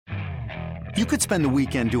You could spend the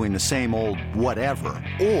weekend doing the same old whatever,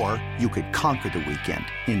 or you could conquer the weekend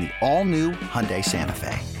in the all-new Hyundai Santa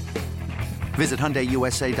Fe. Visit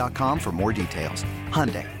HyundaiUSA.com for more details.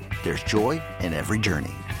 Hyundai, there's joy in every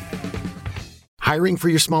journey. Hiring for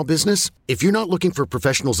your small business? If you're not looking for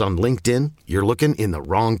professionals on LinkedIn, you're looking in the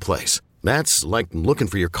wrong place. That's like looking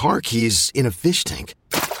for your car keys in a fish tank.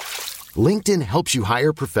 LinkedIn helps you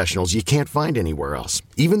hire professionals you can't find anywhere else,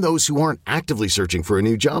 even those who aren't actively searching for a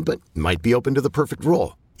new job but might be open to the perfect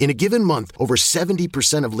role. In a given month, over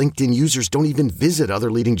 70% of LinkedIn users don't even visit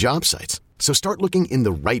other leading job sites. So start looking in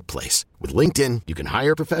the right place. With LinkedIn, you can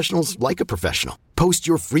hire professionals like a professional. Post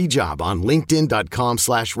your free job on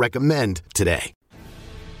linkedin.com/recommend today.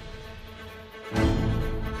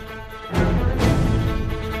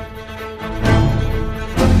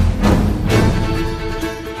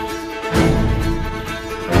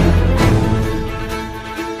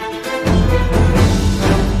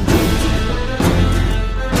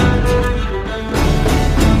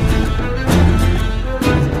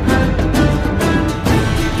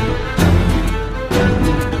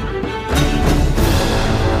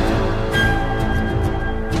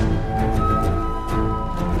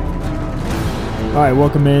 All right,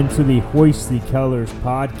 welcome into the Hoist the Colors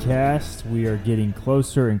podcast. We are getting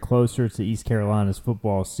closer and closer to East Carolina's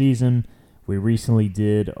football season. We recently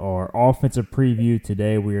did our offensive preview.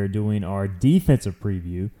 Today we are doing our defensive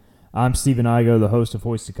preview. I'm Stephen Igo, the host of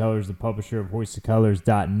Hoist the Colors, the publisher of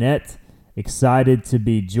hoistthecolors.net. Excited to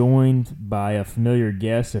be joined by a familiar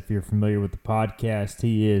guest. If you're familiar with the podcast,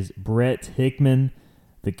 he is Brett Hickman,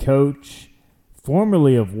 the coach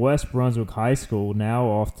formerly of West Brunswick High School, now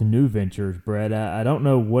off to new ventures. Brett, I don't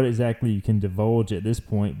know what exactly you can divulge at this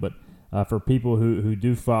point, but for people who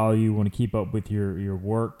do follow you, want to keep up with your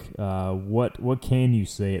work, what can you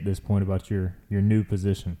say at this point about your new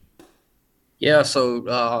position? Yeah,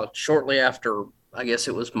 so shortly after, I guess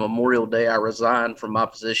it was Memorial Day, I resigned from my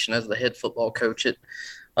position as the head football coach at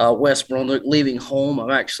West Brunswick. Leaving home, I'm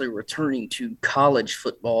actually returning to college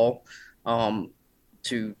football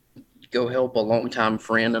to go help a longtime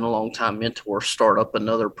friend and a longtime mentor start up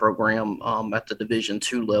another program at the Division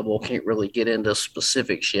II level. Can't really get into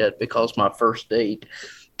specifics yet because my first date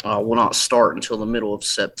will not start until the middle of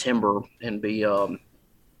September and be, I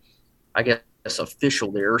guess,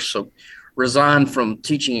 official there. So resigned from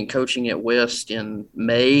teaching and coaching at West in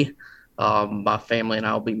May. My family and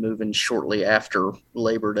I will be moving shortly after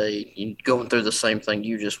Labor Day, going through the same thing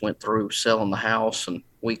you just went through, selling the house, and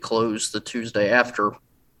we closed the Tuesday after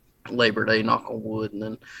Labor Day, knock on wood, and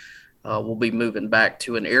then we'll be moving back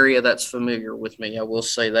to an area that's familiar with me. I will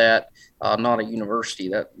say that, not a university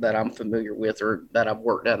that I'm familiar with or that I've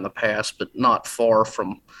worked at in the past, but not far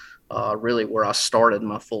from really where I started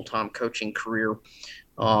my full-time coaching career.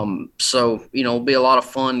 So, it'll be a lot of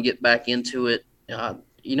fun, get back into it.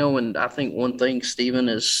 And I think one thing, Stephen,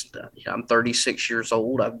 is I'm 36 years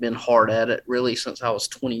old. I've been hard at it really since I was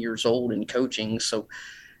 20 years old in coaching. So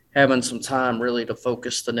having some time really to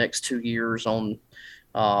focus the next 2 years on,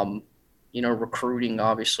 recruiting,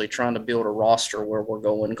 obviously trying to build a roster where we're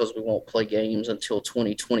going because we won't play games until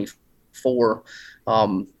 2024.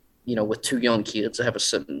 With two young kids,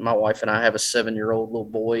 my wife and I have a 7-year-old little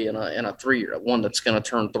boy and a 3-year-old, one that's going to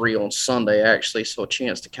turn 3 on Sunday, actually. So a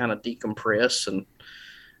chance to kind of decompress and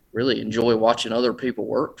really enjoy watching other people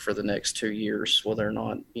work for the next 2 years, whether or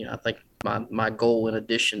not, I think my goal, in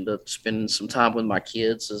addition to spending some time with my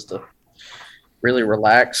kids, is to really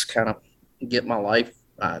relax, kind of get my life,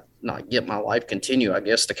 continue, I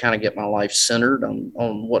guess, to kind of get my life centered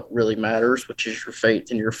on what really matters, which is your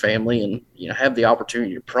faith and your family, and, have the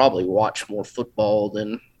opportunity to probably watch more football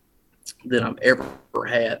than I've ever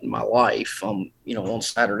had in my life, on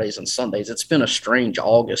Saturdays and Sundays. It's been a strange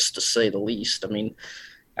August, to say the least. I mean,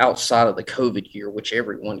 outside of the COVID year, which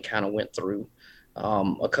everyone kind of went through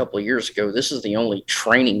a couple of years ago, this is the only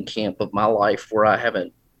training camp of my life where I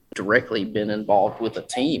haven't directly been involved with a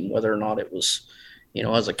team, whether or not it was,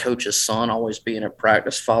 as a coach's son, always being at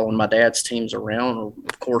practice, following my dad's teams around, or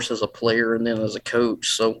of course as a player and then as a coach.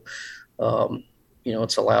 So,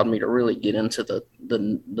 it's allowed me to really get into the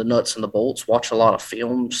nuts and the bolts, watch a lot of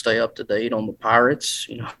film, stay up to date on the Pirates,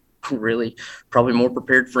 really probably more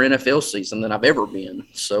prepared for NFL season than I've ever been.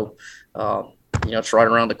 So, it's right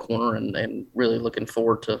around the corner, and really looking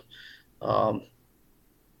forward to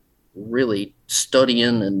really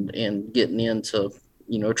studying and getting into,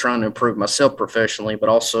 trying to improve myself professionally, but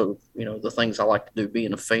also, the things I like to do,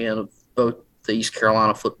 being a fan of both the East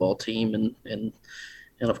Carolina football team and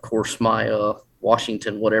of course my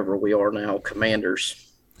Washington, whatever we are now,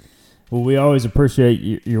 Commanders. Well, we always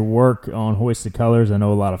appreciate your work on Hoist the Colors. I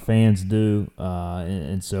know a lot of fans do,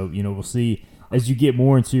 and so we'll see as you get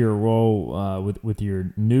more into your role with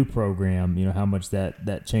your new program. How much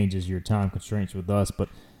that changes your time constraints with us. But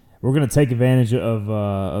we're going to take advantage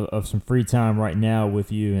of some free time right now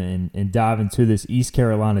with you and dive into this East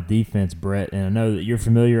Carolina defense, Brett. And I know that you're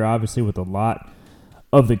familiar, obviously, with a lot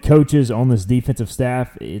of the coaches on this defensive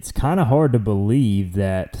staff. It's kind of hard to believe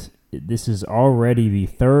that this is already the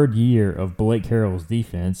third year of Blake Harrell's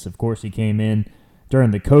defense. Of course, he came in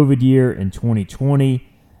during the COVID year in 2020,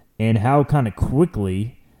 and how kind of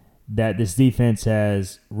quickly that this defense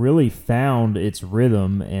has really found its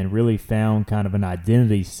rhythm and really found kind of an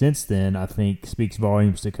identity since then, I think speaks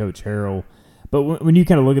volumes to Coach Harrell. But when you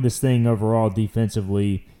kind of look at this thing overall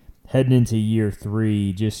defensively, heading into year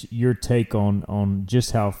 3, just your take on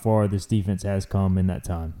just how far this defense has come in that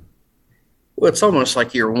time. Well, it's almost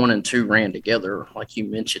like year 1 and 2 ran together, like you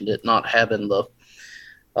mentioned it, not having the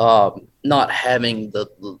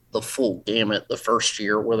full gamut the first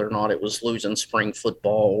year, whether or not it was losing spring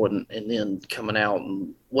football and then coming out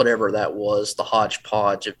and whatever that was, the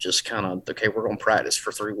hodgepodge of just kind of, okay, we're going to practice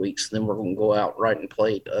for 3 weeks and then we're going to go out right and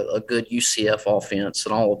play a good UCF offense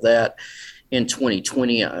and all of that. In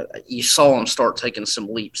 2020, you saw them start taking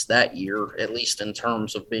some leaps that year, at least in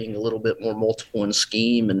terms of being a little bit more multiple in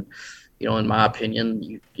scheme. And, in my opinion,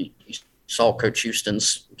 you saw Coach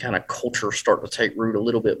Houston's kind of culture start to take root a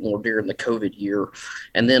little bit more during the COVID year.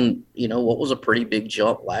 And then, what was a pretty big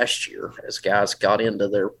jump last year as guys got into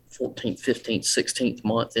their 14th, 15th, 16th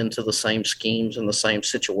month into the same schemes and the same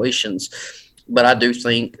situations. But I do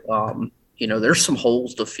think, there's some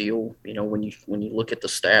holes to fill, when you look at the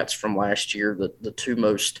stats from last year, the two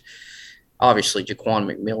most – obviously, Jaquan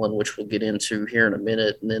McMillan, which we'll get into here in a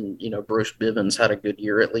minute, and then Bruce Bivens had a good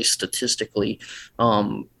year, at least statistically.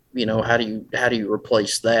 How do you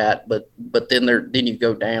replace that? But then you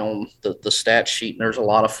go down the stat sheet, and there's a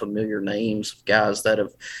lot of familiar names of guys that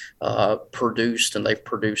have produced, and they've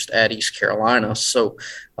produced at East Carolina. So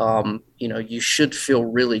you should feel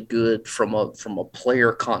really good from a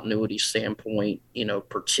player continuity standpoint.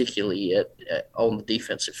 Particularly on the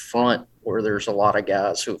defensive front, where there's a lot of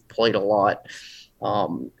guys who have played a lot. I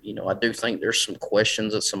do think there's some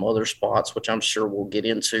questions at some other spots, which I'm sure we'll get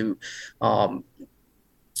into,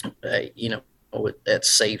 at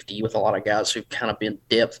safety with a lot of guys who've kind of been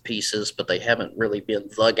depth pieces, but they haven't really been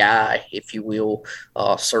the guy, if you will,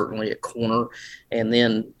 certainly at corner. And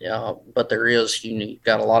then, but there is, you've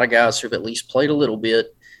got a lot of guys who've at least played a little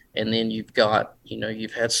bit. And then you've got,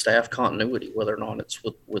 you've had staff continuity, whether or not it's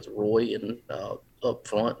with Roy and up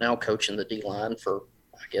front now coaching the D-line for,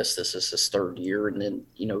 I guess this is his 3rd year. And then,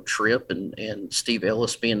 Tripp and Steve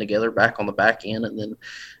Ellis being together back on the back end. And then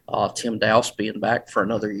Tim Dowse being back for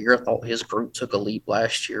another year. I thought his group took a leap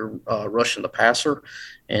last year, rushing the passer.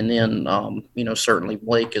 And then, certainly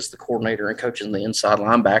Blake is the coordinator and coaching the inside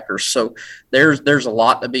linebackers. So there's a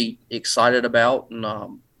lot to be excited about. And,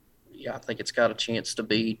 I think it's got a chance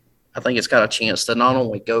to not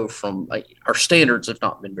only go from our standards have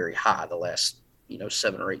not been very high the last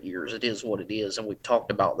 7 or 8 years. It is what it is, and we've talked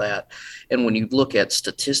about that. And when you look at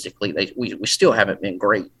statistically, we still haven't been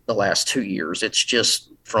great the last 2 years. It's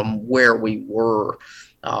just from where we were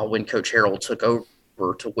when Coach Harrell took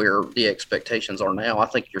over to where the expectations are now. I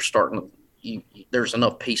think you're starting to there's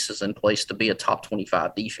enough pieces in place to be a top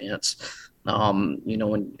 25 defense,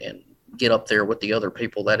 and get up there with the other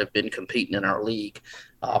people that have been competing in our league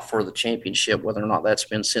for the championship, whether or not that's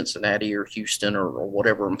been Cincinnati or Houston or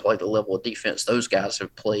whatever, and play the level of defense those guys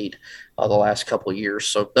have played the last couple of years.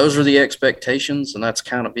 So those are the expectations, and that's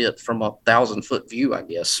kind of it from a 1,000-foot view, I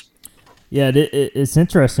guess. Yeah, it's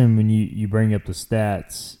interesting when you bring up the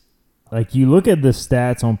stats. Like, you look at the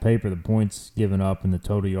stats on paper, the points given up and the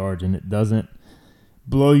total yards, and it doesn't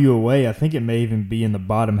blow you away. I think it may even be in the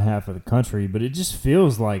bottom half of the country, but it just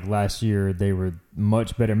feels like last year they were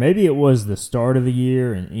much better. Maybe it was the start of the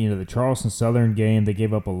year and, the Charleston Southern game, they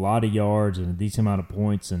gave up a lot of yards and a decent amount of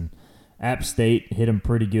points, and App State hit them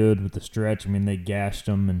pretty good with the stretch. I mean, they gashed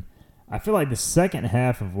them, and I feel like the second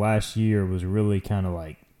half of last year was really kind of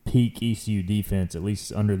like peak ECU defense, at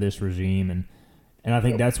least under this regime, and I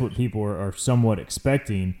think that's what people are somewhat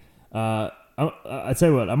expecting. I tell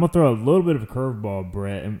you what, I'm going to throw a little bit of a curveball,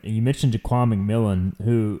 Brett. And you mentioned Jaquan McMillan,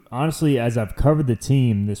 who, honestly, as I've covered the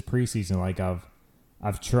team this preseason,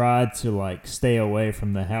 I've tried to, stay away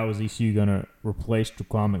from the how is ECU going to replace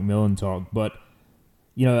Jaquan McMillan talk. But,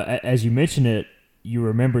 as you mentioned it, you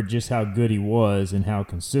remember just how good he was and how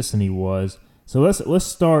consistent he was. So let's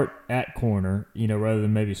start at corner, rather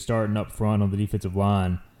than maybe starting up front on the defensive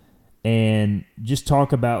line, and just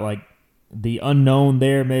talk about, the unknown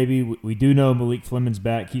there, maybe. We do know Malik Fleming's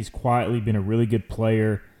back. He's quietly been a really good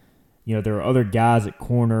player. You know, there are other guys at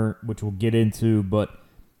corner, which we'll get into, but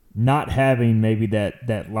not having maybe that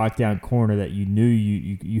lockdown corner that you knew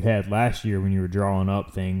you had last year when you were drawing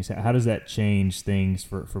up things, how does that change things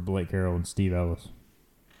for Blake Harrell and Steve Ellis?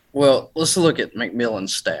 Well, let's look at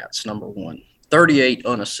McMillan's stats. Number one, 38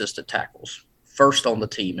 unassisted tackles, first on the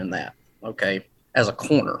team in that, okay, as a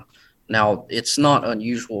corner. Now, it's not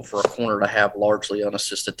unusual for a corner to have largely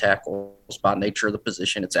unassisted tackles by nature of the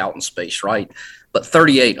position. It's out in space, right? But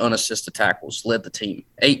 38 unassisted tackles led the team,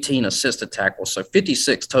 18 assisted tackles, so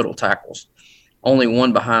 56 total tackles, only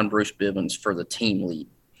one behind Bruce Bibbins for the team lead.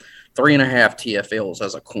 3.5 TFLs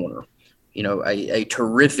as a corner. You know, a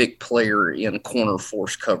terrific player in corner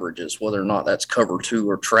force coverages, whether or not that's cover 2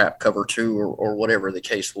 or trap cover 2 or whatever the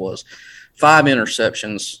case was. 5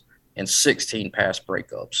 interceptions and 16 pass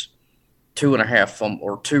breakups. 2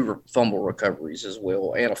 fumble recoveries as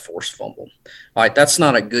well, and a forced fumble. All right, that's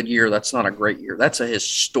not a good year. That's not a great year. That's a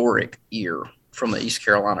historic year from the East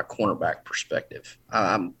Carolina cornerback perspective.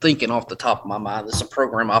 I'm thinking off the top of my mind, this is a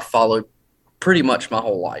program I've followed pretty much my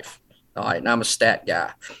whole life. All right, and I'm a stat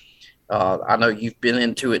guy. I know you've been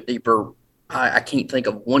into it deeper. I can't think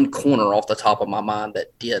of one corner off the top of my mind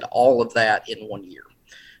that did all of that in 1 year.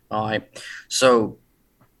 All right, so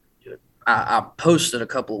I posted a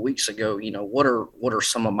couple of weeks ago, you know, what are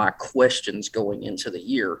some of my questions going into the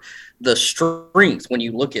year? The strength, when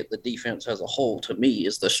you look at the defense as a whole, to me,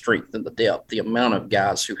 is the strength and the depth, the amount of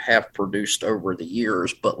guys who have produced over the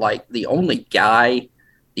years. But like the only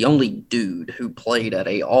dude who played at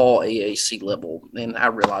a all AAC level, and I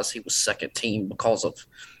realized he was second team because of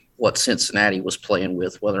what Cincinnati was playing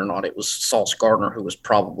with, whether or not it was Sauce Gardner, who was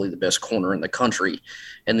probably the best corner in the country,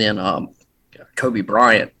 and then Kobe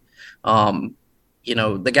Bryant. You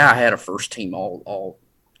know, the guy had a first team all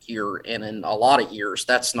year, and in a lot of years,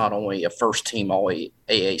 that's not only a first team all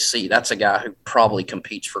AAC, that's a guy who probably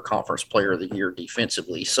competes for Conference Player of the Year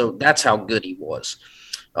defensively. So that's how good he was.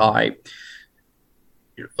 The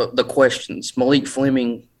questions: Malik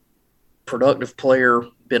Fleming, productive player,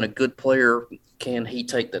 been a good player. Can he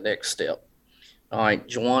take the next step? All right,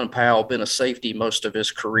 Juwan Powell, been a safety most of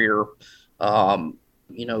his career.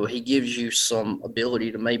 You know, he gives you some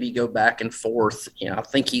ability to maybe go back and forth. You know, I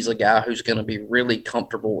think he's a guy who's going to be really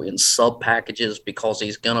comfortable in sub packages because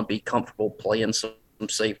he's going to be comfortable playing some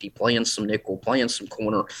safety, playing some nickel, playing some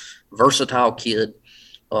corner. Versatile kid,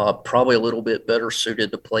 probably a little bit better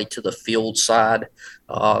suited to play to the field side.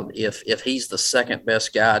 If he's the second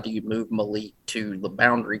best guy, do you move Malik to the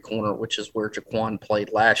boundary corner, which is where Jaquan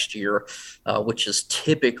played last year, which is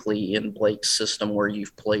typically in Blake's system where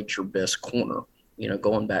you've played your best corner, you know,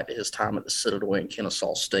 going back to his time at the Citadel and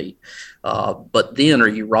Kennesaw State. But then are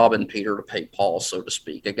you robbing Peter to pay Paul, so to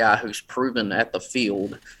speak? A guy who's proven at the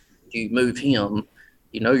field, do you move him?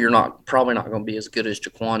 You know, you're probably not going to be as good as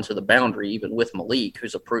Jaquan to the boundary, even with Malik,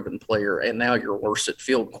 who's a proven player, and now you're worse at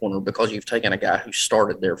field corner because you've taken a guy who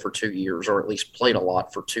started there for 2 years, or at least played a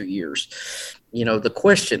lot for 2 years. You know, the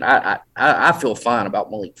question, I feel fine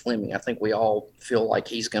about Malik Fleming. I think we all feel like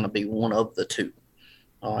he's going to be one of the two.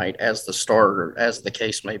 All right, as the starter, as the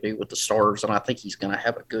case may be with the starters, and I think he's going to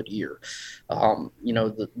have a good year. You know,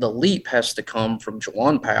 the leap has to come from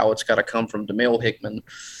Juwan Powell. It's got to come from DeMille Hickman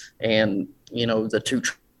and, you know, the two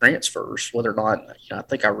transfers, whether or not, you know, I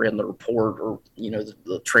think I read in the report, or, you know,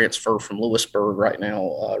 the transfer from Lewisburg right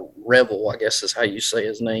now, Revel, I guess is how you say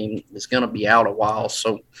his name, is going to be out a while.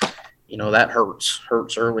 So, you know, that hurts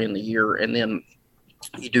early in the year. And then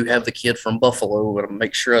you do have the kid from Buffalo, and I'll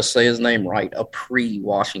make sure I say his name right, Apri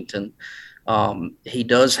Washington. He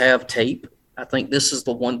does have tape. I think this is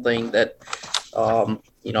the one thing that,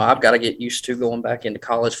 you know, I've got to get used to going back into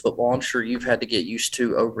college football. I'm sure you've had to get used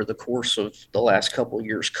to over the course of the last couple of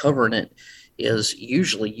years covering it, is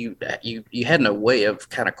usually you had no way of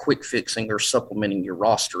kind of quick fixing or supplementing your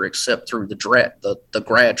roster except through the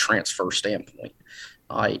grad transfer standpoint.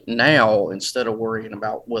 Now, instead of worrying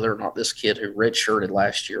about whether or not this kid who redshirted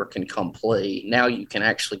last year can come play, now you can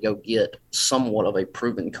actually go get somewhat of a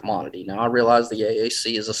proven commodity. Now, I realize the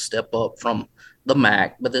AAC is a step up from the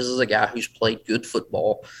MAC, but this is a guy who's played good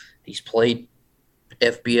football. He's played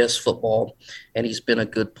FBS football, and he's been a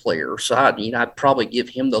good player. So, I'd probably give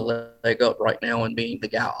him the leg up right now in being the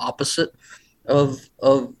guy opposite of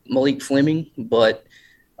Malik Fleming. But,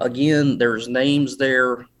 again, there's names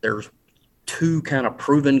there. There's two kind of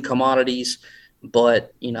proven commodities,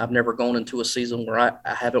 but, you know, I've never gone into a season where I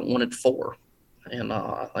haven't wanted 4. And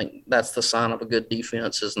I think that's the sign of a good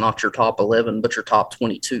defense, is not your top 11, but your top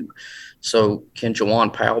 22. So can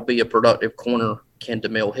Juwan Powell be a productive corner? Can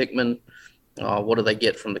DeMille Hickman What do they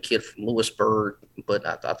get from the kid from Lewisburg?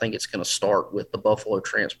 But I think it's going to start with the Buffalo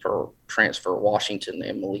transfer Washington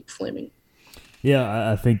and Malik Fleming.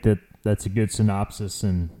 Yeah, I think that's a good synopsis.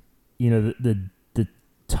 And, the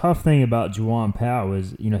tough thing about Juwan Powell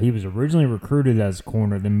is, he was originally recruited as a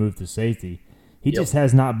corner, then moved to safety. He just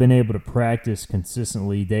has not been able to practice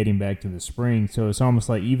consistently dating back to the spring. So it's almost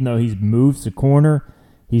like even though he's moved to corner,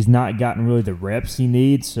 he's not gotten really the reps he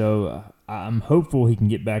needs. So I'm hopeful he can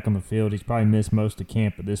get back on the field. He's probably missed most of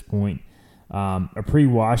camp at this point. Apri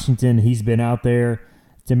Washington, he's been out there.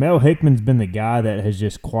 Jamel Hickman's been the guy that has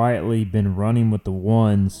just quietly been running with the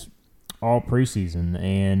ones all preseason.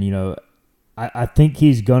 And, I think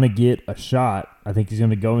he's going to get a shot. I think he's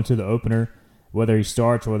going to go into the opener. Whether he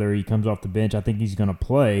starts, whether he comes off the bench, I think he's going to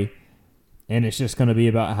play. And it's just going to be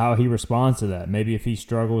about how he responds to that. Maybe if he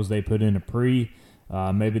struggles, they put in Apri.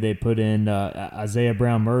 Maybe they put in Isaiah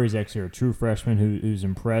Brown-Murray's actually a true freshman who's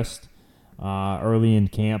impressed early in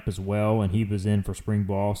camp as well, and he was in for spring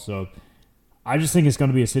ball. So I just think it's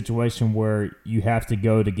going to be a situation where you have to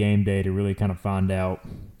go to game day to really kind of find out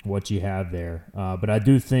what you have there. But I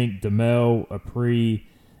do think DeMel, Apri,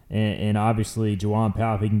 and obviously Juwan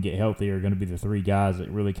Powell, if he can get healthy, are going to be the three guys that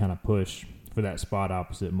really kind of push for that spot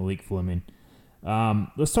opposite Malik Fleming.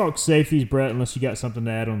 Let's talk safeties, Brett, unless you got something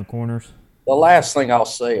to add on the corners. The last thing I'll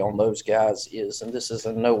say on those guys is, and this is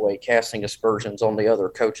in no way casting aspersions on the other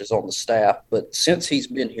coaches on the staff, but since he's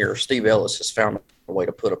been here, Steve Ellis has found a way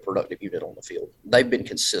to put a productive unit on the field. They've been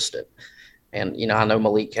consistent. And, I know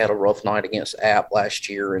Malik had a rough night against App last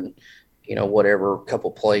year and, whatever couple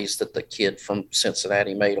plays that the kid from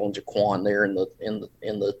Cincinnati made on Jaquan there in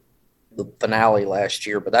the finale last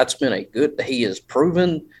year. But that's been he has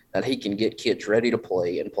proven that he can get kids ready to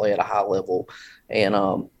play and play at a high level. And,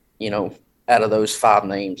 out of those 5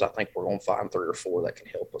 names, I think we're going to find 3 or 4 that can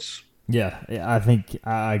help us. Yeah, I think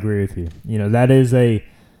I agree with you. That is an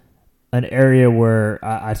area where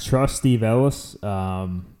I trust Steve Ellis,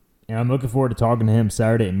 and I'm looking forward to talking to him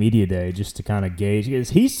Saturday at Media Day just to kind of gauge. Because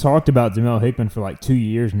he's talked about Jamel Hickman for like 2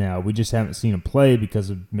 years now. We just haven't seen him play because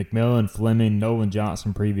of McMillan, Fleming, Nolan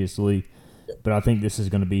Johnson previously. But I think this is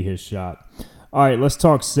going to be his shot. All right, let's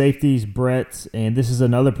talk safeties, Brett. And this is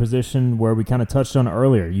another position where we kind of touched on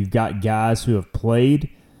earlier. You've got guys who have played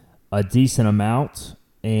a decent amount,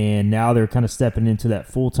 and now they're kind of stepping into that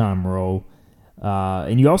full-time role.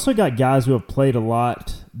 And you also got guys who have played a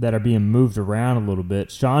lot that are being moved around a little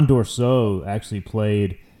bit. Sean Dorso actually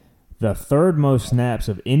played the 3rd most snaps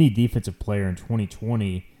of any defensive player in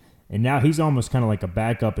 2020. And now he's almost kind of like a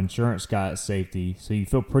backup insurance guy at safety. So you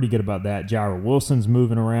feel pretty good about that. Jaira Wilson's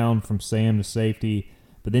moving around from Sam to safety.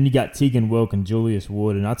 But then you got Tegan Wilk and Julius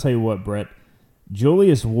Wood. And I'll tell you what, Brett,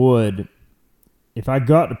 Julius Wood, if I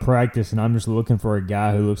go out to practice and I'm just looking for a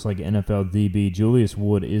guy who looks like an NFL DB, Julius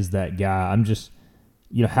Wood is that guy. I'm just,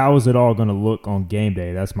 how is it all going to look on game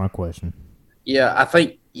day? That's my question. Yeah, I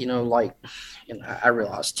think, I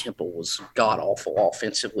realized Temple was god-awful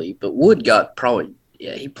offensively, but Wood got probably –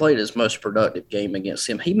 he played his most productive game against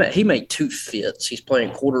him. He made 2 fits. He's playing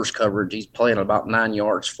quarters coverage. He's playing about 9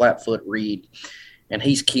 yards, flat foot read, and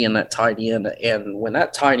he's keying that tight end. And when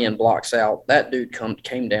that tight end blocks out, that dude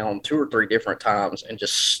came down 2 or 3 different times and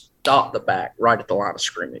just stopped the back right at the line of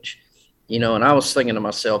scrimmage. And I was thinking to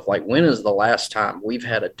myself, like, when is the last time we've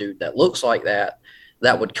had a dude that looks like that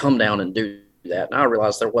would come down and do that? And I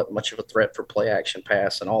realized there wasn't much of a threat for play action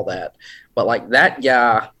pass and all that. But, like, that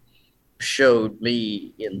guy – showed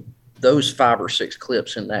me in those 5 or 6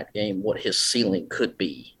 clips in that game what his ceiling could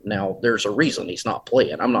be. Now, there's a reason he's not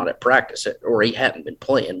playing. I'm not at practice, or he hadn't been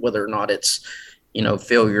playing, whether or not it's,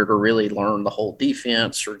 failure to really learn the whole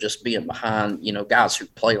defense or just being behind, guys who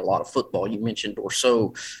played a lot of football. You mentioned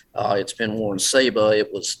Dorso. It's been Warren Saba.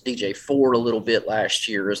 It was DJ Ford a little bit last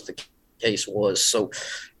year, as the case was. So,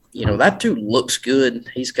 that dude looks good.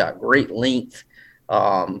 He's got great length.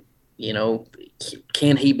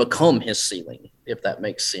 Can he become his ceiling, if that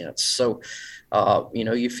makes sense? So,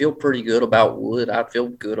 you feel pretty good about Wood. I feel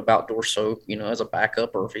good about Dorso, as a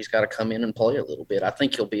backup, or if he's got to come in and play a little bit. I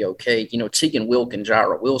think he'll be okay. Tegan Wilk and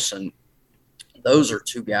Jaira Wilson, those are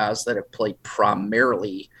 2 guys that have played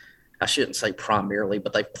primarily – I shouldn't say primarily,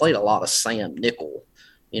 but they've played a lot of Sam nickel,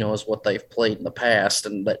 is what they've played in the past.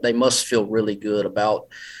 And they must feel really good about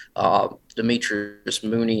Demetrius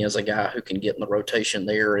Mooney as a guy who can get in the rotation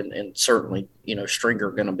there. And certainly, Stringer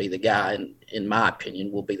going to be the guy, and in my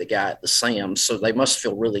opinion, will be the guy at the Sam. So they must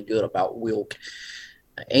feel really good about Wilk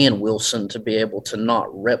and Wilson to be able to not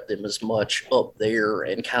rep them as much up there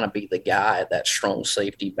and kind of be the guy, that strong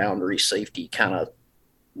safety, boundary safety, kind of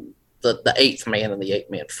the 8th man and the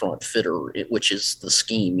 8-man front fitter, which is the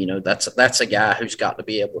scheme. That's a guy who's got to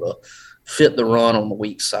be able to fit the run on the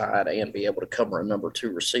weak side and be able to cover a number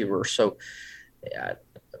 2 receiver. So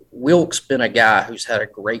Wilk's been a guy who's had a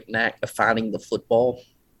great knack of finding the football,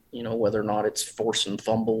 whether or not it's forcing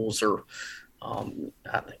fumbles or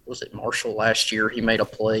I think, was it Marshall last year? He made a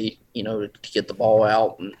play, to get the ball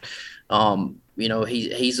out. And,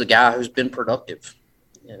 he's a guy who's been productive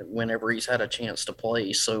whenever he's had a chance to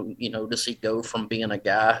play. So, does he go from being a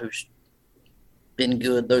guy who's been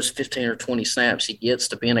good those 15 or 20 snaps he gets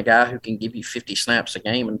to being a guy who can give you 50 snaps a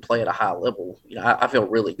game and play at a high level? I feel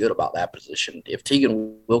really good about that position. If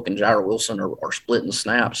Tegan Wilk and Jairo Wilson are splitting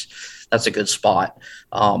snaps, that's a good spot.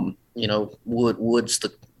 Wood's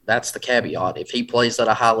that's the caveat. If he plays at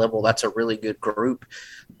a high level, that's a really good group.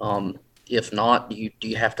 If not, do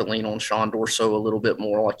you have to lean on Sean Dorso a little bit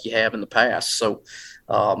more like you have in the past? So,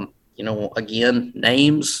 again,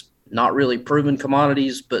 names, not really proven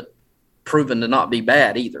commodities, but proven to not be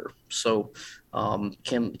bad either. So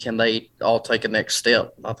can they all take a next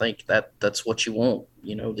step? I think that's what you want.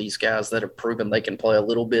 These guys that have proven they can play a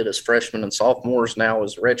little bit as freshmen and sophomores, now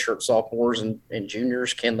as redshirt sophomores and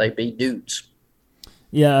juniors, can they be dudes?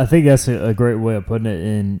 Yeah, I think that's a great way of putting it.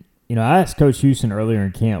 And, I asked Coach Houston earlier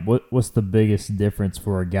in camp, what's the biggest difference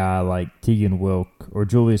for a guy like Tegan Wilk or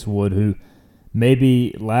Julius Wood, who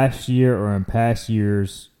maybe last year or in past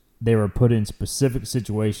years they were put in specific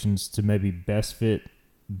situations to maybe best fit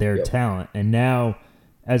their talent. And now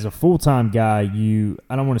as a full-time guy,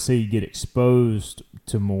 I don't want to say you get exposed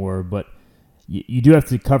to more, but you do have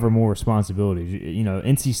to cover more responsibilities.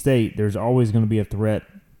 NC State, there's always going to be a threat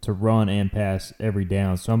to run and pass every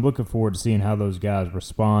down. So I'm looking forward to seeing how those guys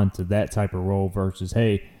respond to that type of role versus,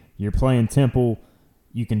 hey, you're playing Temple,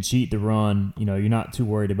 you can cheat the run. You're not too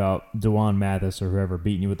worried about DeJuan Mathis or whoever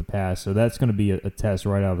beating you with the pass. So that's going to be a test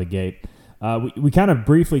right out of the gate. We kind of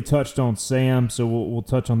briefly touched on Sam, so we'll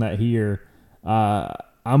touch on that here.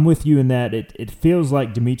 I'm with you in that it feels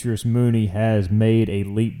like Demetrius Mooney has made a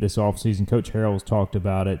leap this offseason. Coach Harrell's talked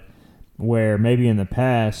about it, where maybe in the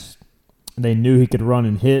past they knew he could run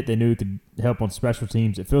and hit. They knew he could help on special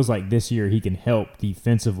teams. It feels like this year he can help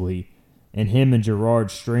defensively. And him and Gerard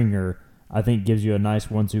Stringer, I think, gives you a nice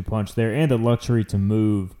 1-2 punch there and the luxury to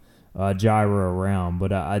move Jairo around.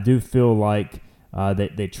 But I do feel like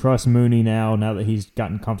they trust Mooney now that he's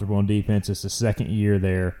gotten comfortable on defense. It's the second year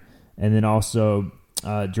there. And then also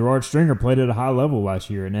Gerard Stringer played at a high level last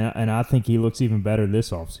year, and I think he looks even better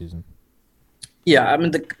this offseason. Yeah, I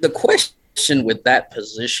mean, the question with that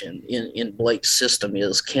position in Blake's system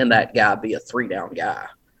is, can that guy be a 3-down guy?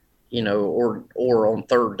 Or on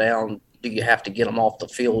 3rd down, do you have to get him off the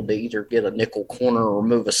field to either get a nickel corner or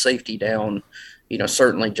move a safety down?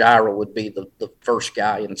 Certainly Jairo would be the first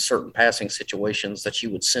guy in certain passing situations that you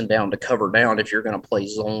would send down to cover down if you're going to play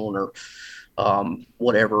zone or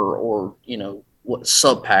whatever, or, what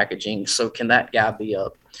sub packaging. So can that guy be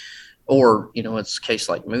it's a case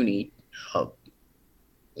like Mooney,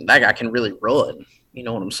 that guy can really run. You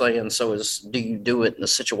know what I'm saying? So do you do it in a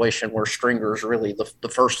situation where Stringer is really the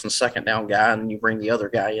first and 2nd down guy and you bring the other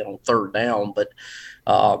guy in on 3rd down? But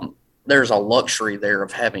there's a luxury there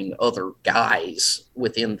of having other guys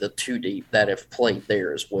within the 2 deep that have played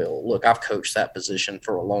there as well. Look, I've coached that position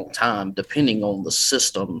for a long time. Depending on the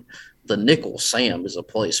system, the nickel Sam is a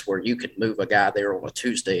place where you can move a guy there on a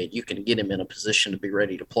Tuesday and you can get him in a position to be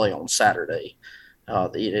ready to play on Saturday.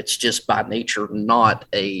 It's just by nature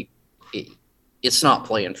it's not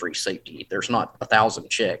playing free safety. There's not 1,000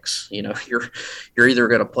 checks. You're either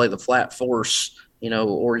going to play the flat force,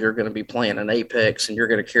 or you're going to be playing an apex and you're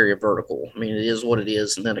going to carry a vertical. I mean, it is what it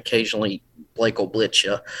is. And then occasionally Blake will blitz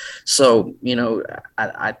you. So,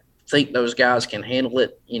 I think those guys can handle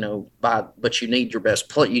it, but you need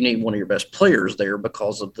you need one of your best players there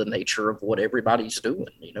because of the nature of what everybody's doing.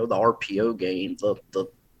 The RPO game,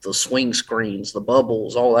 the swing screens, the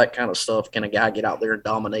bubbles, all that kind of stuff. Can a guy get out there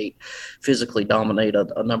and physically dominate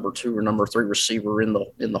a number 2 or number 3 receiver in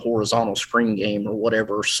the horizontal screen game or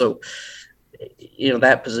whatever? So,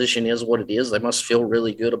 that position is what it is. They must feel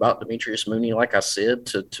really good about Demetrius Mooney, like I said,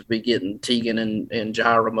 to be getting Tegan and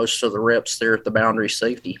Jairo most of the reps there at the boundary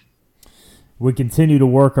safety. We continue to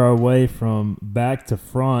work our way from back to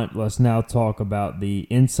front. Let's now talk about the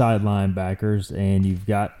inside linebackers, and you've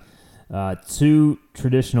got 2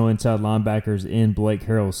 traditional inside linebackers in Blake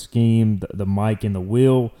Harrell's scheme, the Mike and the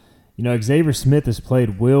Will. Xavier Smith has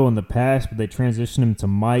played Will in the past, but they transitioned him to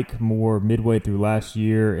Mike more midway through last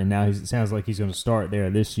year, and now it sounds like he's going to start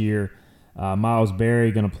there this year. Miles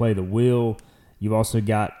Berry going to play the Will. You've also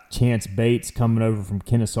got Chance Bates coming over from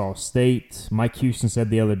Kennesaw State. Mike Houston said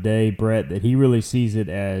the other day, Brett, that he really sees it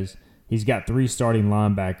as he's got 3 starting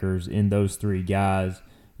linebackers in those 3 guys.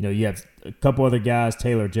 You have a couple other guys,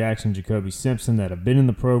 Taylor Jackson, Jacoby Simpson, that have been in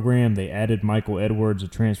the program. They added Michael Edwards, a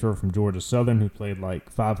transfer from Georgia Southern, who played like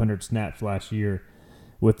 500 snaps last year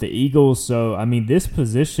with the Eagles. So, I mean, this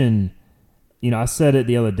position, I said it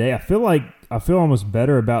the other day, I feel almost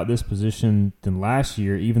better about this position than last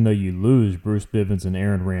year, even though you lose Bruce Bivens and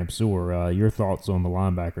Aaron Ramseur. Your thoughts on the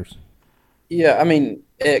linebackers? Yeah, I mean,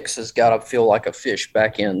 X has got to feel like a fish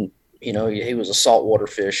back in. He was a saltwater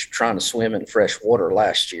fish trying to swim in fresh water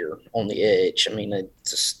last year on the edge. I mean, it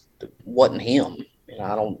just wasn't him.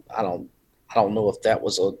 I don't know if that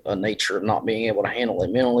was a nature of not being able to handle it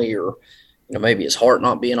mentally, or maybe his heart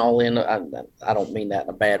not being all in. I don't mean that in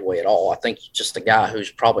a bad way at all. I think just a guy who's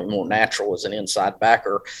probably more natural as an inside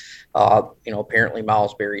backer. Apparently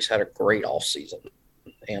Miles Berry's had a great offseason.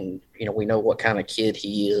 And, we know what kind of kid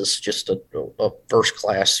he is, just a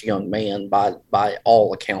first-class young man by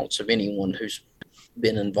all accounts of anyone who's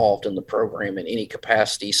been involved in the program in any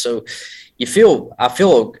capacity. So I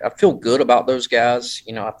feel good about those guys.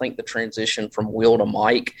 I think the transition from Will to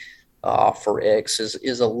Mike for X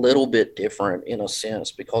is a little bit different in a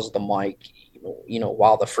sense, because the Mike,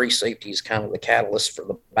 while the free safety is kind of the catalyst for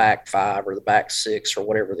the back five or the back six or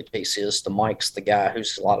whatever the case is, the Mike's the guy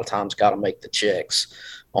who's a lot of times got to make the checks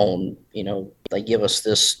on, they give us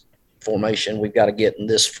this formation, we've got to get in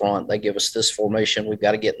this front. They give us this formation, we've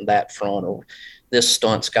got to get in that front, or this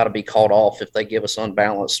stunt's got to be called off if they give us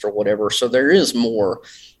unbalanced or whatever. So there is more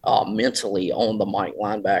mentally on the Mike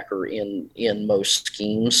linebacker in most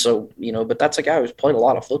schemes. So, but that's a guy who's played a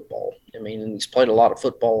lot of football. I mean, and he's played a lot of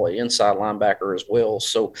football at inside linebacker as well.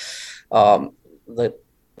 So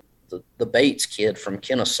the Bates kid from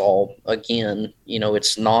Kennesaw, again,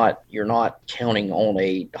 you're not counting on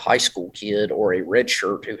a high school kid or a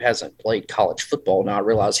redshirt who hasn't played college football. Now, I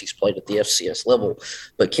realize he's played at the FCS level,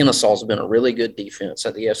 but Kennesaw's been a really good defense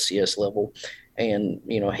at the FCS level. And,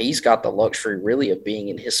 he's got the luxury really of being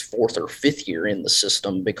in his fourth or fifth year in the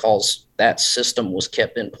system, because that system was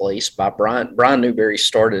kept in place by Brian. Brian Newberry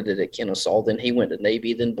started it at Kennesaw. Then he went to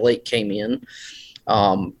Navy. Then Blake came in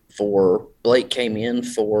for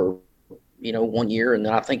 1 year. And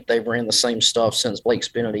then I think they've ran the same stuff since Blake's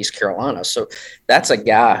been at East Carolina. So that's a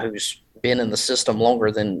guy who's been in the system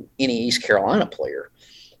longer than any East Carolina player.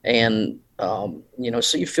 And,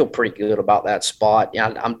 so you feel pretty good about that spot.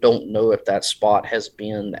 I don't know if that spot has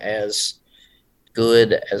been as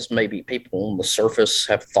good as maybe people on the surface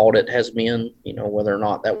have thought it has been, whether or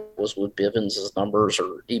not that was with Bivens' numbers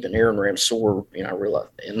or even Aaron Ramseur, I realize,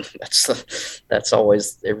 and that's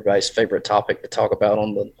always everybody's favorite topic to talk about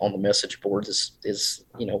on the message boards is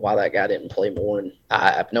why that guy didn't play more. And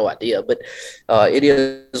I have no idea, but it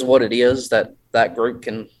is what it is. That group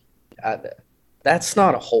can, that's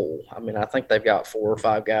not a hole. I mean, I think they've got 4 or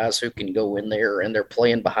 5 guys who can go in there, and they're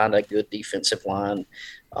playing behind a good defensive line.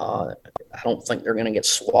 I don't think they're going to get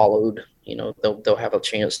swallowed. They'll have a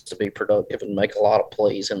chance to be productive and make a lot of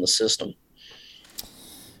plays in the system.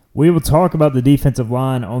 We will talk about the defensive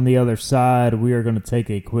line on the other side. We are going to take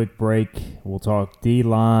a quick break. We'll talk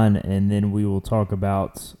D-line, and then we will talk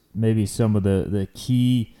about maybe some of the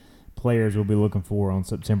key players we'll be looking for on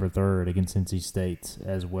September 3rd against NC State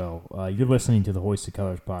as well. You're listening to the Hoist the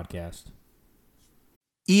Colors podcast.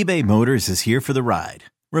 eBay Motors is here for the ride.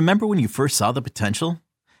 Remember when you first saw the potential?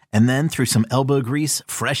 And then through some elbow grease,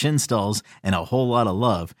 fresh installs, and a whole lot of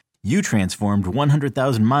love, you transformed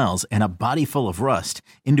 100,000 miles and a body full of rust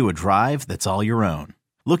into a drive that's all your own.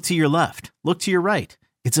 Look to your left. Look to your right.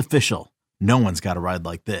 It's official. No one's got a ride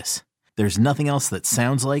like this. There's nothing else that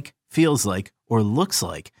sounds like, feels like, or looks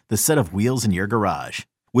like the set of wheels in your garage.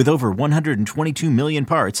 With over 122 million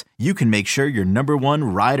parts, you can make sure your number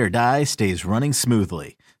one ride or die stays running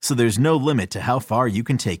smoothly, so there's no limit to how far you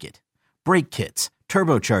can take it. Brake kits,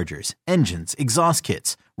 turbochargers, engines, exhaust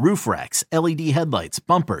kits, roof racks, LED headlights,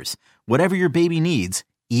 bumpers, whatever your baby needs,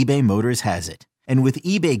 eBay Motors has it. And with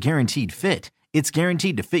eBay Guaranteed Fit, it's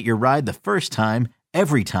guaranteed to fit your ride the first time,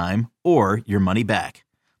 every time, or your money back.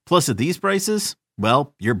 Plus, at these prices,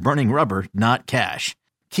 well, you're burning rubber, not cash.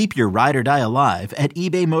 Keep your ride or die alive at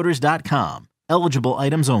ebaymotors.com. Eligible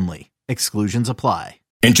items only. Exclusions apply.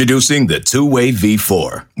 Introducing the Two-Way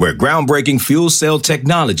V4, where groundbreaking fuel cell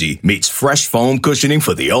technology meets fresh foam cushioning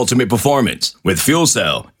for the ultimate performance. With Fuel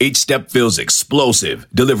Cell, each step feels explosive,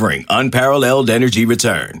 delivering unparalleled energy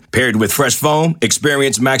return. Paired with fresh foam,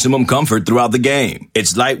 experience maximum comfort throughout the game.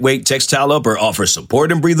 Its lightweight textile upper offers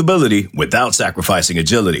support and breathability without sacrificing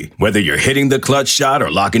agility. Whether you're hitting the clutch shot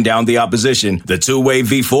or locking down the opposition, the Two-Way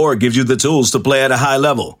V4 gives you the tools to play at a high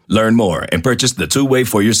level. Learn more and purchase the Two-Way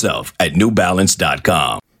for yourself at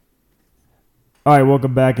newbalance.com. All right,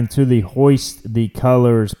 welcome back into the Hoist the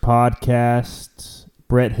Colors podcast.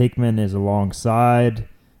 Brett Hickman is alongside.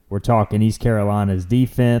 We're talking East Carolina's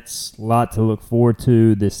defense. A lot to look forward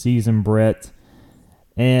to this season, Brett.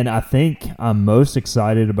 And I think I'm most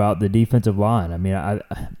excited about the defensive line. I mean,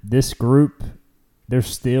 this group, there's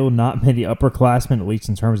still not many upperclassmen, at least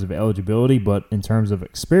in terms of eligibility, but in terms of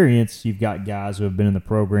experience, you've got guys who have been in the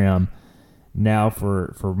program now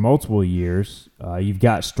for multiple years. You've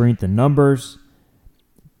got strength in numbers.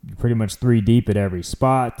 You're pretty much 3 deep at every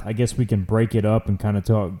spot. I guess we can break it up and kind of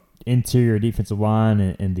talk interior defensive line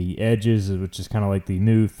and the edges, which is kind of like the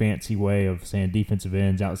new fancy way of saying defensive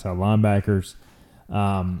ends, outside linebackers.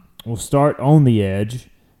 We'll start on the edge,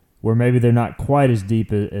 where maybe they're not quite as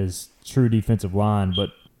deep as true defensive line, but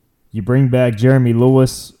you bring back Jeremy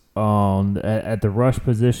Lewis at the rush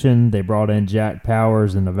position. They brought in Jack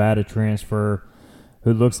Powers, a Nevada transfer,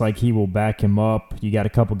 who looks like he will back him up. You got a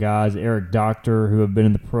couple guys, Eric Doctor, who have been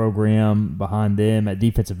in the program behind them. At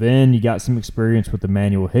defensive end, you got some experience with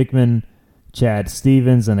Emmanuel Hickman, Chad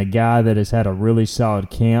Stevens, and a guy that has had a really solid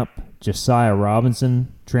camp, Josiah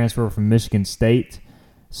Robinson, transfer from Michigan State.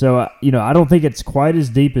 So, I don't think it's quite as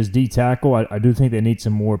deep as D-tackle. I do think they need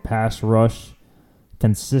some more pass rush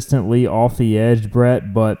consistently off the edge,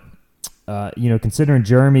 Brett. But, considering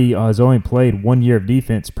Jeremy has only played 1 year of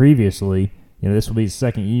defense previously, this will be his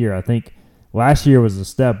second year. I think last year was a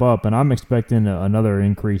step up, and I'm expecting another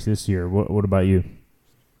increase this year. What about you?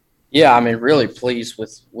 Yeah, I mean, really pleased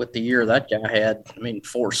with the year that guy had. I mean,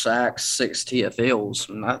 4 sacks, 6 TFLs.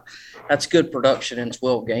 And that's good production in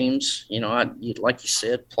 12 games. Like you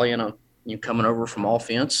said, coming over from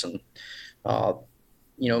offense and,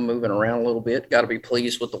 moving around a little bit. Got to be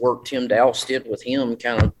pleased with the work Tim Dowse did with him,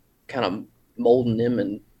 kind of molding him.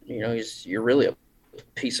 And, you're really a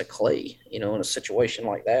piece of clay, in a situation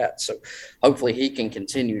like that. So hopefully he can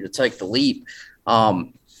continue to take the leap.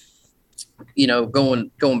 Going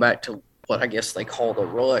back to what I guess they call the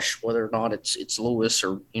rush, whether or not it's Lewis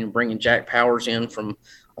or, bringing Jack Powers in from,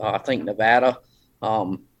 I think Nevada,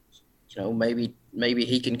 maybe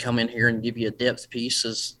he can come in here and give you a depth piece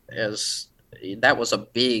as that was a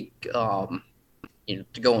big,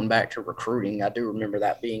 going back to recruiting. I do remember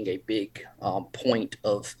that being a big point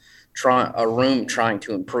of trying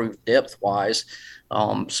to improve depth wise.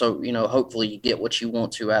 So, hopefully you get what you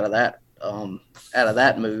want to out of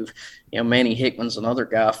that move. Manny Hickman's another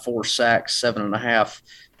guy, 4 sacks, 7.5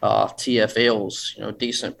 TFLs,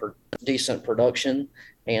 decent production.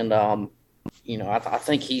 And, I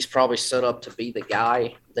think he's probably set up to be the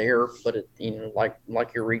guy there, but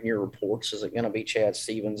like you're reading your reports, is it going to be Chad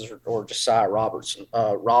Stevens or Josiah Robinson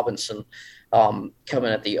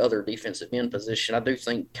coming at the other defensive end position? I do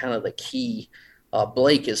think kind of the key,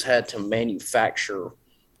 Blake has had to manufacture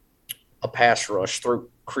a pass rush through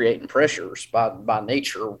creating pressures by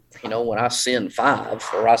nature. When I send 5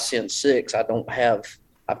 or I send 6, I've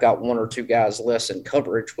got 1 or 2 guys less in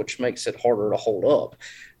coverage, which makes it harder to hold up.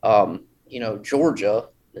 Georgia,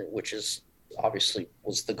 which is obviously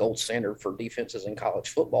was the gold standard for defenses in college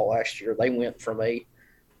football last year, they went from a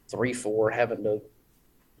 3-4 having to,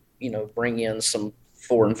 bring in some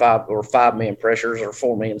 4 and 5 or 5-man pressures or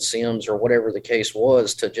 4-man sims or whatever the case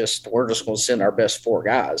was to we're just going to send our best 4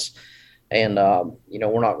 guys. And,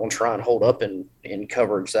 we're not going to try and hold up in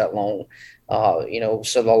coverage that long.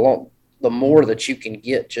 So the more that you can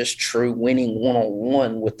get just true winning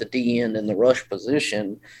one-on-one with the D end in the rush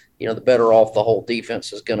position, the better off the whole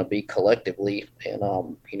defense is going to be collectively.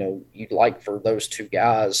 And, you'd like for those 2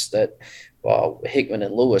 guys that Hickman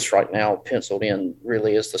and Lewis right now penciled in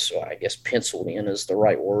really is penciled in is the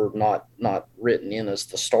right word, not written in as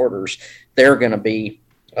the starters. They're going to be,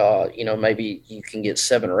 maybe you can get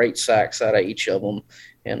 7 or 8 sacks out of each of them.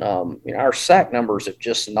 And, our sack numbers have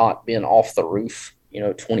just not been off the roof.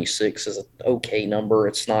 26 is an okay number.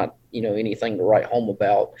 It's not, anything to write home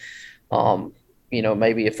about.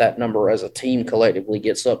 Maybe if that number as a team collectively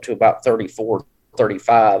gets up to about 34,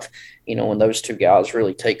 35, when those 2 guys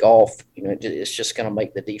really take off, it's just going to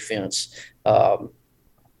make the defense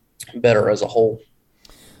better as a whole.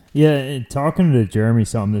 Yeah, and talking to Jeremy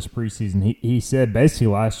something this preseason, he said basically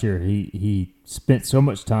last year he spent so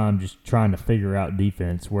much time just trying to figure out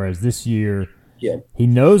defense, whereas this year he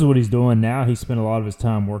knows what he's doing now. He spent a lot of his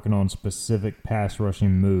time working on specific pass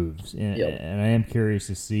rushing moves, and I am curious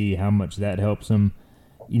to see how much that helps him.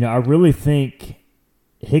 I really think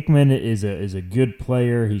Hickman is a good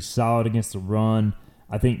player. He's solid against the run.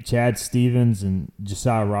 I think Chad Stevens and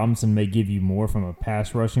Josiah Robinson may give you more from a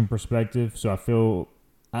pass rushing perspective, so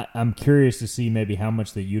I'm curious to see maybe how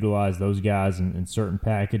much they utilize those guys in certain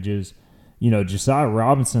packages. Josiah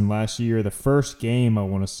Robinson last year, the first game, I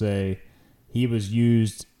want to say, he was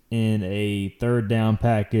used in a 3rd down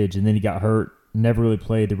package, and then he got hurt never really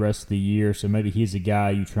played the rest of the year, so maybe he's a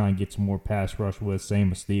guy you try and get some more pass rush with. Same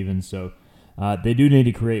with Stevens. So they do need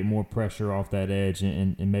to create more pressure off that edge,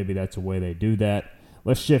 and maybe that's a way they do that.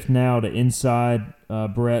 Let's shift now to inside,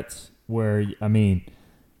 Brett, where, I mean,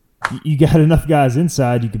 you got enough guys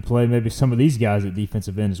inside, you could play maybe some of these guys at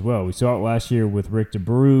defensive end as well. We saw it last year with Rick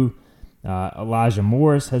DeBrew. Elijah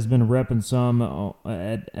Morris has been repping some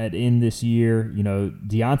at end this year. You know,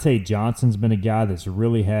 Deontay Johnson's been a guy that's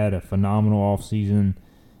really had a phenomenal offseason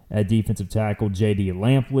at defensive tackle. J.D.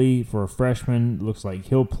 Lampley, for a freshman, looks like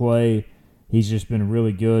he'll play. He's just been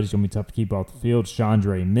really good. He's going to be tough to keep off the field.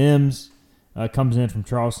 Chandre Mims comes in from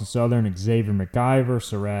Charleston Southern. Xavier McIver,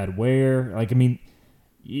 Sarad Ware. Like, I mean,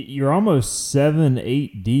 you're almost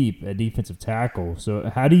 7-8 deep at defensive tackle.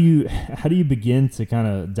 So how do you begin to kind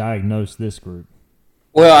of diagnose this group?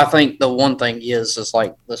 Well, I think the one thing is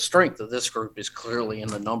like the strength of this group is clearly in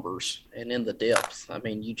the numbers and in the depth. I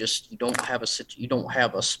mean, you don't have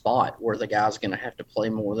a spot where the guy's going to have to play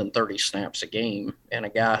more than 30 snaps a game, and a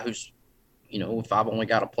guy who's, you know, if I've only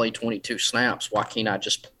got to play 22 snaps, why can't I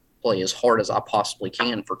just play as hard as I possibly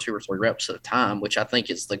can for 2 or 3 reps at a time, which I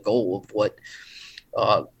think is the goal of what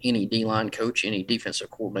any D-line coach, any defensive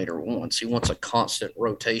coordinator wants. He wants a constant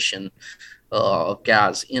rotation of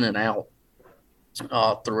guys in and out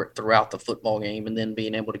throughout the football game, and then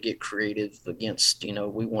being able to get creative against, you know,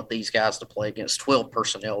 we want these guys to play against 12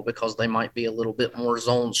 personnel because they might be a little bit more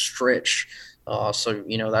zone stretch. So,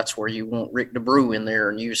 you know, that's where you want Rick DeBrew in there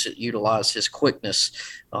and utilize his quickness.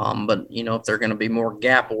 But, you know, if they're going to be more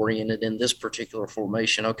gap-oriented in this particular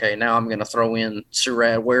formation, okay, now I'm going to throw in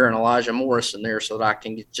Surratt Ware and Elijah Morris in there so that I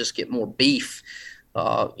can just get more beef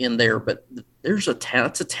in there. But it's a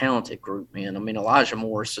talented group, man. I mean, Elijah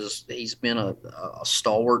Morris he's been a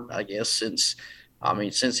stalwart, I guess, since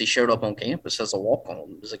he showed up on campus as a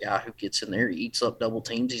walk-on. He's a guy who gets in there, he eats up double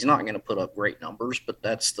teams. He's not going to put up great numbers, but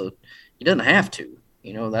he doesn't have to.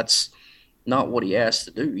 You know, that's not what he has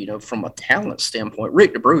to do. You know, from a talent standpoint,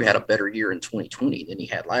 Rick DeBrew had a better year in 2020 than he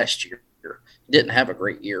had last year. He didn't have a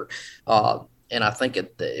great year. And I think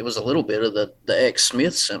it was a little bit of the X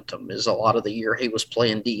Smith symptom is a lot of the year he was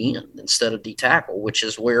playing D end instead of D tackle, which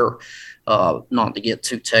is where, not to get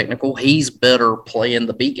too technical, he's better playing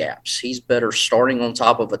the B gaps. He's better starting on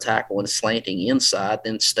top of a tackle and slanting inside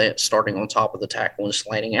than starting on top of the tackle and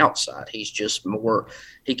slanting outside. He's just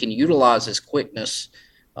he can utilize his quickness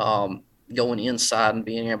going inside and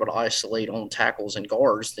being able to isolate on tackles and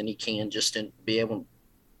guards than he can just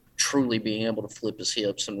truly being able to flip his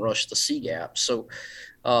hips and rush the C gap. So,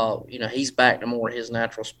 you know, he's back to more his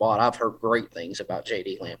natural spot. I've heard great things about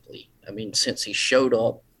J.D. Lampley. I mean, since he showed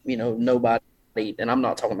up, you know, nobody, and I'm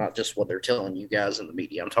not talking about just what they're telling you guys in the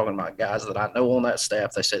media. I'm talking about guys that I know on that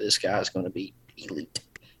staff. They say this guy is going to be elite,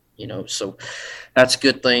 you know, so that's a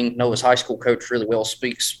good thing. Know his high school coach really well,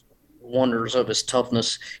 speaks wonders of his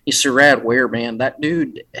toughness. He's Surratt Ware, man. That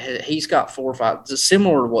dude, he's got 4 or 5,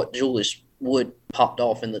 similar to what Julius Wood popped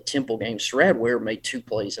off in the Temple game. Surratt Ware made 2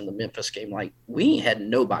 plays in the Memphis game. Like, we had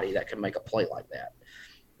nobody that could make a play like that.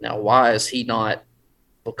 Now, why has he not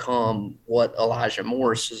become what Elijah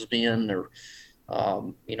Morris has been, or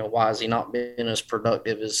you know, why has he not been as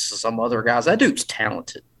productive as some other guys? That dude's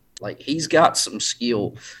talented. Like, he's got some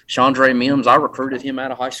skill. Chandre Mims, I recruited him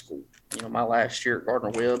out of high school. You know, my last year at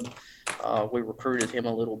Gardner-Webb, we recruited him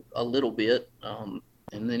a little bit,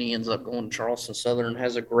 and then he ends up going to Charleston Southern and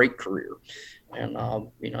has a great career. And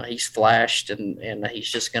you know, he's flashed, and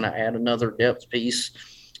he's just going to add another depth piece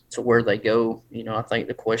to where they go. You know, I think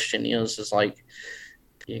the question is like,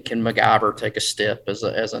 can MacGyver take a step as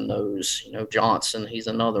a nose? You know, Johnson, he's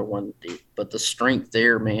another one. But the strength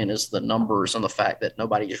there, man, is the numbers and the fact that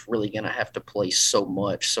nobody's really going to have to play so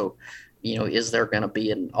much. So, you know, is there going to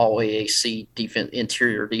be an all-AAC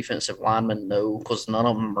interior defensive lineman? No, because none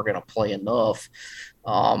of them are going to play enough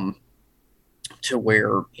to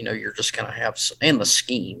where, you know, you're just going to have – and the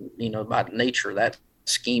scheme, you know, by nature, that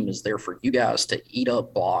scheme is there for you guys to eat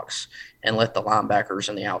up blocks and let the linebackers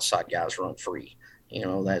and the outside guys run free. You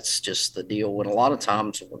know, that's just the deal. And a lot of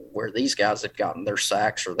times where these guys have gotten their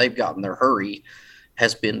sacks or they've gotten their hurry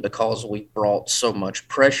has been because we brought so much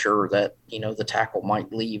pressure that, you know, the tackle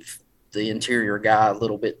might leave the interior guy a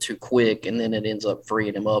little bit too quick, and then it ends up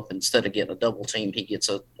freeing him up. Instead of getting a double team, he gets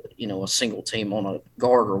a single team on a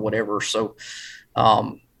guard or whatever. So,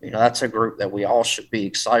 you know, that's a group that we all should be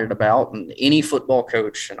excited about. And any football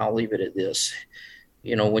coach, and I'll leave it at this,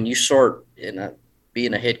 you know, when you start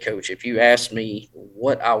being a head coach, if you ask me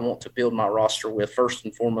what I want to build my roster with, first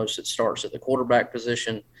and foremost, it starts at the quarterback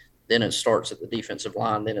position, then it starts at the defensive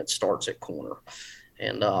line, then it starts at corner.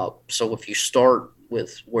 And so if you start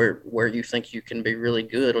with where you think you can be really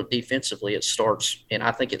good defensively. It starts, and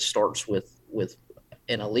I think it starts with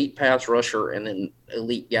an elite pass rusher and then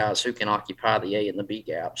elite guys who can occupy the A and the B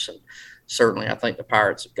gaps. And certainly I think the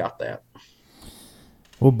Pirates have got that.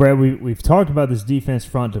 Well, Brad, we've talked about this defense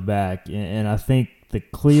front to back, and I think the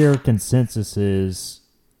clear consensus is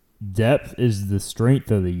depth is the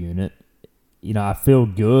strength of the unit. You know, I feel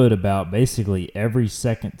good about basically every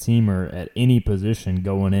second teamer at any position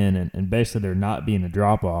going in, and basically there not being a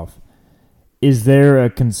drop-off. Is there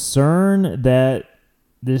a concern that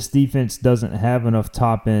this defense doesn't have enough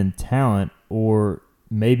top-end talent, or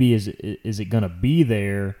maybe is it going to be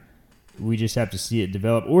there? We just have to see it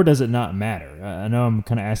develop, or does it not matter? I know I'm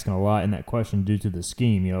kind of asking a lot in that question due to the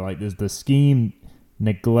scheme. You know, like does the scheme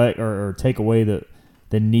neglect or take away the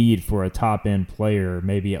need for a top-end player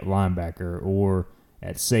maybe at linebacker or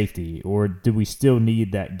at safety, or do we still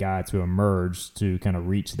need that guy to emerge to kind of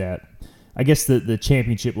reach that, I guess, the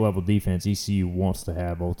championship-level defense ECU wants to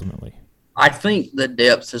have ultimately? I think the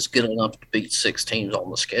depth is good enough to beat 6 teams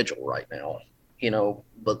on the schedule right now, you know,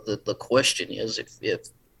 but the question is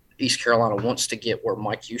if East Carolina wants to get where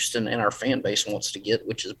Mike Houston and our fan base wants to get,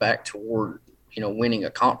 which is back toward, you know, winning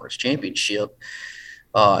a conference championship,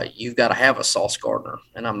 you've got to have a Sauce Gardner.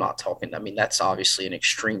 And I'm not talking, I mean, that's obviously an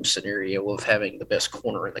extreme scenario of having the best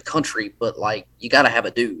corner in the country, but like you got to have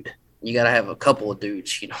a dude. You got to have a couple of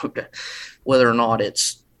dudes, you know, whether or not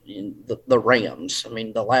it's the Rams. I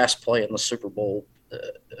mean, the last play in the Super Bowl,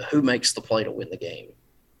 who makes the play to win the game?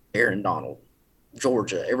 Aaron Donald.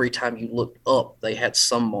 Georgia, every time you looked up, they had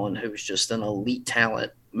someone who's just an elite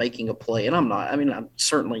talent making a play. And I'm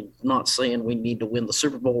certainly not saying we need to win the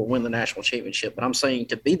Super Bowl or win the national championship, but I'm saying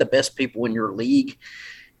to be the best people in your league,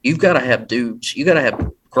 you've got to have dudes. You got to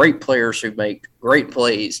have great players who make great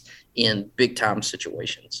plays in big time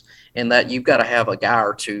situations, and that you've got to have a guy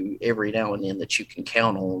or two every now and then that you can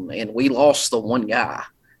count on. And we lost the one guy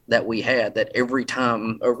that we had that every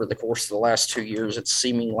time over the course of the last 2 years, it's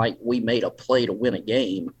seeming like we made a play to win a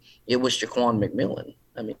game. It was Jaquan McMillan.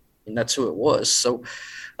 I mean, and that's who it was. So,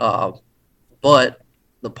 but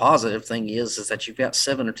the positive thing is that you've got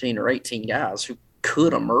 17 or 18 guys who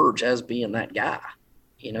could emerge as being that guy.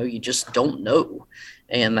 You know, you just don't know.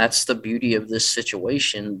 And that's the beauty of this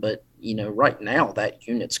situation. But, you know, right now that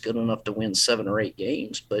unit's good enough to win 7 or 8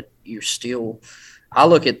 games, but you're still – I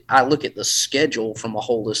look at the schedule from a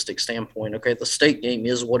holistic standpoint. Okay, the state game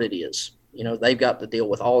is what it is. You know, they've got to deal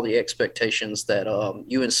with all the expectations that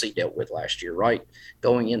UNC dealt with last year, right?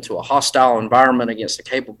 Going into a hostile environment against a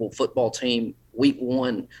capable football team week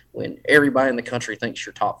 1 when everybody in the country thinks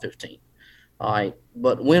you're top 15. All right,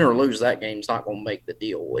 but win or lose that game is not going to make the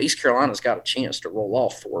deal. Well, East Carolina's got a chance to roll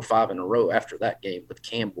off 4 or 5 in a row after that game with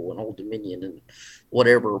Campbell and Old Dominion and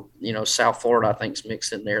whatever, you know, South Florida I think is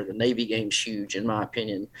mixed in there. The Navy game's huge in my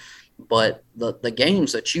opinion. But the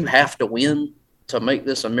games that you have to win to make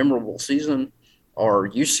this a memorable season are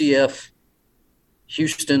UCF,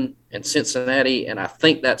 Houston, and Cincinnati, and I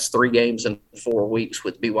think that's 3 games in 4 weeks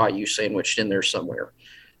with BYU sandwiched in there somewhere.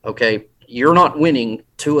 Okay, you're not winning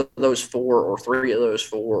 2 of those 4 or 3 of those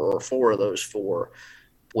 4 or 4 of those 4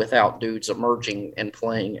 without dudes emerging and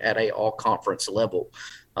playing at a all-conference level.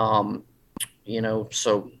 You know,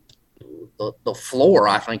 so the floor,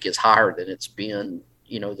 I think, is higher than it's been,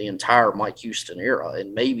 you know, the entire Mike Houston era,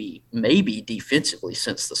 and maybe defensively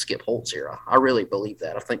since the Skip Holtz era. I really believe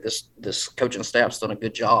that. I think this coaching staff's done a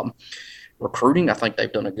good job recruiting. I think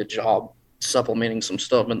they've done a good job supplementing some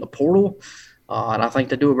stuff in the portal. And I think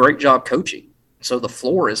they do a great job coaching. So the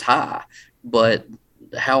floor is high, but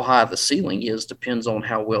how high the ceiling is depends on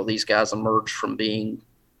how well these guys emerge from being,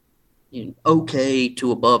 you know, okay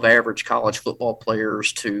to above average college football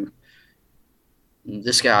players to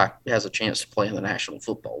this guy has a chance to play in the National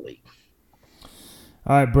Football League.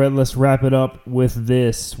 All right, Brett, let's wrap it up with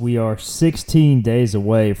this. We are 16 days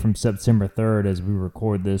away from September 3rd as we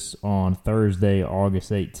record this on Thursday, August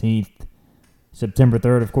 18th. September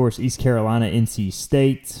 3rd, of course, East Carolina, NC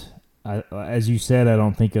State. As you said, I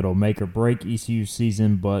don't think it'll make or break ECU's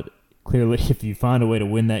season, but clearly if you find a way to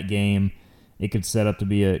win that game, it could set up to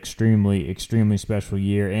be an extremely, extremely special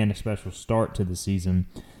year and a special start to the season.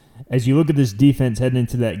 As you look at this defense heading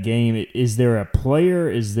into that game, is there a player,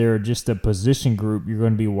 is there just a position group you're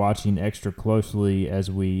going to be watching extra closely as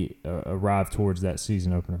we arrive towards that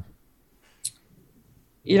season opener?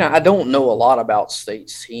 You know, I don't know a lot about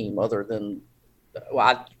State's team other than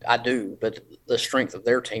well, I do, but the strength of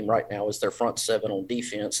their team right now is their front 7 on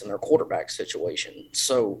defense and their quarterback situation.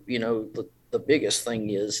 So, you know, the biggest thing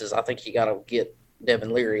is I think you got to get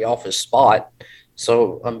Devin Leary off his spot.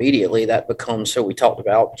 So immediately that becomes who we talked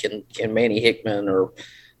about. Can Manny Hickman or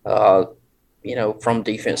from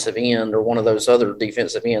defensive end or one of those other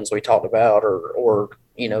defensive ends we talked about, or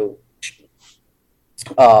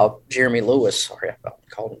Jeremy Lewis. Sorry, I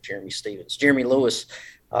called him Jeremy Stevens. Jeremy Lewis.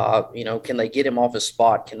 Can they get him off his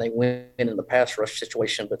spot? Can they win in the pass rush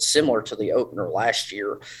situation? But similar to the opener last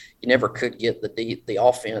year, you never could get the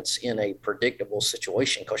offense in a predictable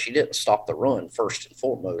situation because you didn't stop the run first and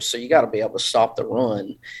foremost. So you got to be able to stop the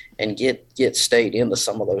run and get State into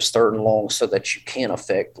some of those third and longs so that you can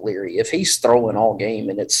affect Leary. If he's throwing all game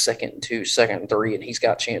and it's 2nd and 2, 2nd and 3, and he's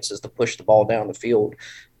got chances to push the ball down the field,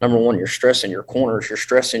 number one, you're stressing your corners, you're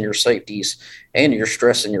stressing your safeties, and you're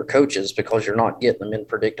stressing your coaches because you're not getting them in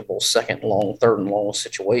predictable 2nd and long, 3rd and long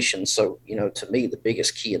situations. So, to me, the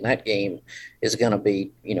biggest key in that game is going to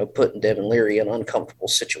be, putting Devin Leary in uncomfortable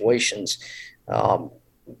situations.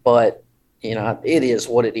 But it is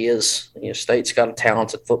what it is. State's got a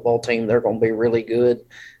talented football team. They're going to be really good,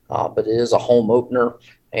 but it is a home opener.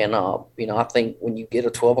 And, I think when you get a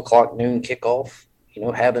 12 o'clock noon kickoff,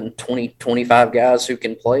 having 20, 25 guys who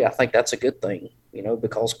can play, I think that's a good thing,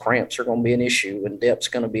 because cramps are going to be an issue and depth's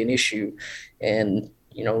going to be an issue. And,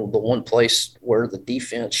 the one place where the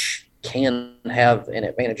defense can have an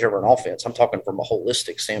advantage over an offense, I'm talking from a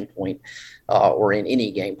holistic standpoint, or in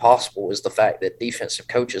any game possible, is the fact that defensive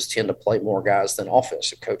coaches tend to play more guys than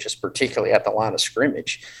offensive coaches, particularly at the line of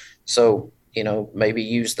scrimmage. So, maybe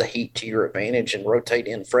use the heat to your advantage and rotate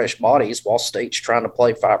in fresh bodies while State's trying to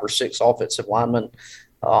play 5 or 6 offensive linemen.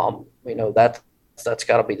 That's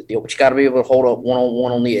got to be the deal. But you got to be able to hold up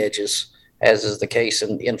one-on-one on the edges, as is the case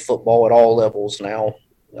in football at all levels now.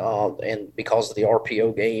 And because of the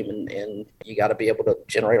RPO game, and you got to be able to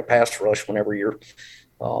generate a pass rush whenever you're,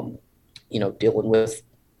 dealing with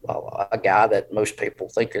a guy that most people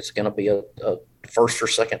think is going to be a first or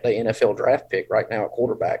second day NFL draft pick right now at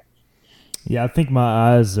quarterback. Yeah, I think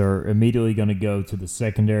my eyes are immediately going to go to the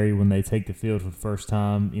secondary when they take the field for the first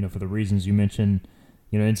time, for the reasons you mentioned.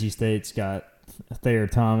 NC State's got Thayer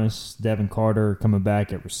Thomas, Devin Carter coming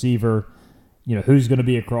back at receiver. Who's going to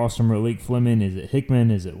be across from Raleek Fleming? Is it Hickman?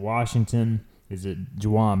 Is it Washington? Is it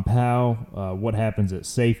Juwan Powell? What happens at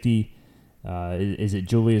safety? Is it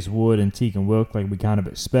Julius Wood and Tegan Wilk like we kind of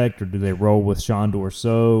expect, or do they roll with Sean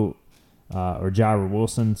Dorso or Jaira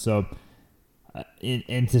Wilson? So,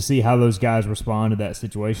 and to see how those guys respond to that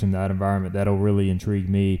situation, that environment, that'll really intrigue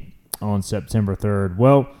me on September 3rd.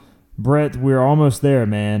 Well, Brett, we're almost there,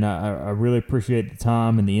 man. I really appreciate the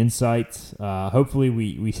time and the insights. Hopefully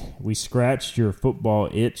we scratched your football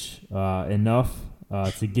itch enough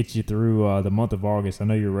to get you through the month of August. I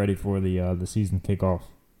know you're ready for the season kickoff.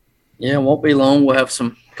 Yeah, it won't be long. We'll have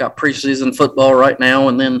got preseason football right now,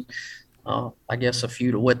 and then I guess a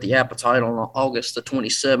few to whet the appetite on August the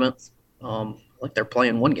 27th. Like they're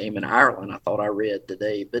playing one game in Ireland, I thought I read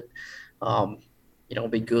today, but it'll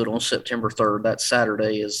be good on September 3rd. That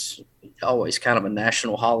Saturday is always kind of a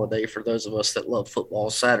national holiday for those of us that love football.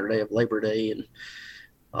 Saturday of Labor Day, and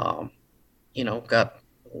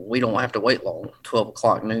we don't have to wait long, 12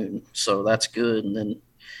 o'clock noon, so that's good. And then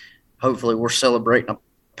hopefully we're celebrating a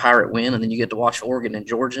Pirate win, and then you get to watch Oregon and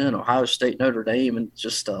Georgia and Ohio State, Notre Dame, and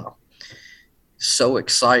just so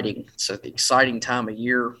exciting. It's an exciting time of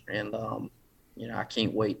year, and I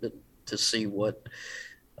can't wait to see what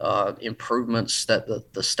improvements that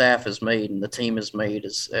the staff has made and the team has made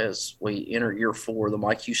as we enter year 4 of the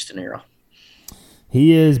Mike Houston era.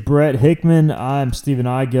 He is Brett Hickman. I'm Stephen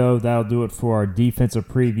Igo. That'll do it for our defensive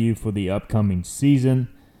preview for the upcoming season.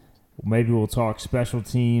 Maybe we'll talk special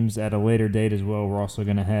teams at a later date as well. We're also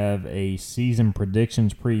going to have a season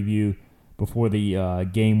predictions preview before the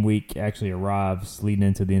game week actually arrives leading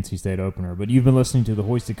into the NC State opener. But you've been listening to the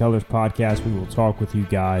Hoist the Colors podcast. We will talk with you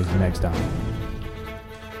guys next time.